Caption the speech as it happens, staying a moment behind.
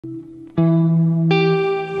She's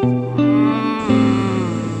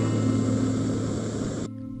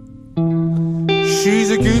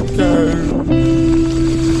a good girl,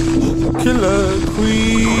 killer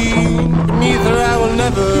queen. Beneath her I will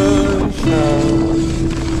never shine.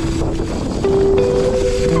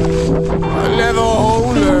 I'll never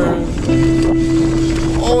hold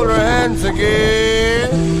her hands again.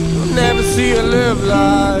 I'll never see her live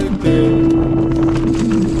like this.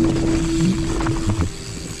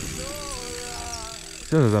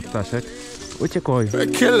 Co to za ptaszek? Uciekaj. A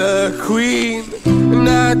killer queen, and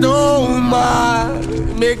I don't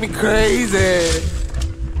mind. Make me crazy.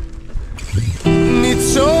 And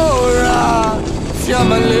it's alright if you're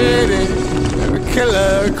my lady. A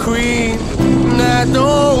killer queen, and I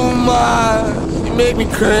don't mind. You make me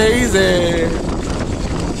crazy.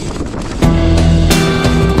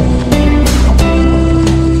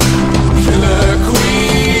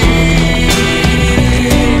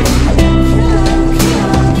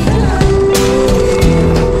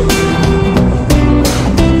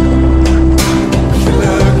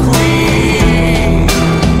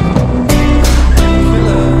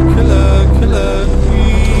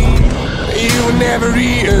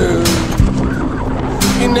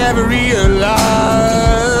 You never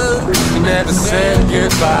realized, you never said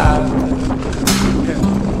goodbye.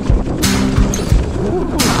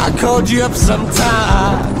 I called you up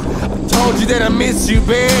sometime, I told you that I miss you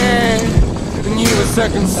bad, and you were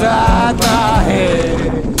stuck inside my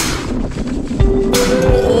head.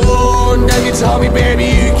 Oh, and then you told me, baby,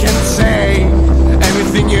 you can say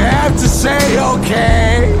everything you have to say,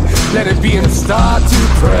 okay. Let it be and start to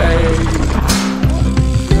pray.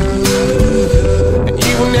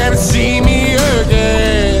 You will never see me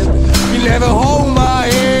again. You never hold my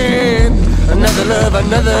hand. Another love,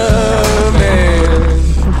 another man.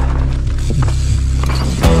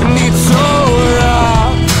 And it's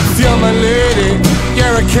alright if you're my lady.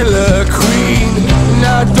 You're a killer queen, and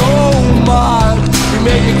I don't mind. You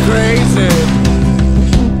make me crazy.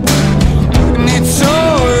 And it's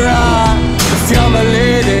alright if you're my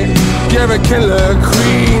lady. You're a killer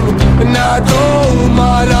queen, and I don't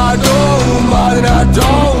mind, I don't mind, and I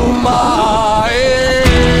don't mind.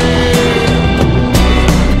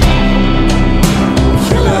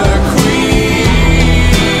 Killer queen,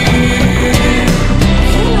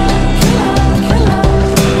 killer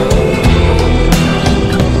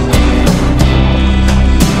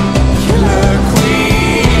queen.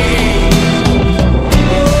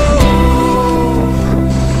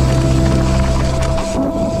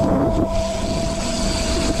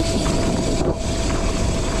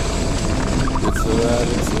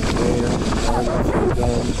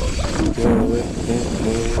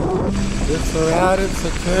 It's alright, it's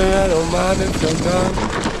okay, I don't mind if you're done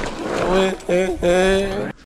with it.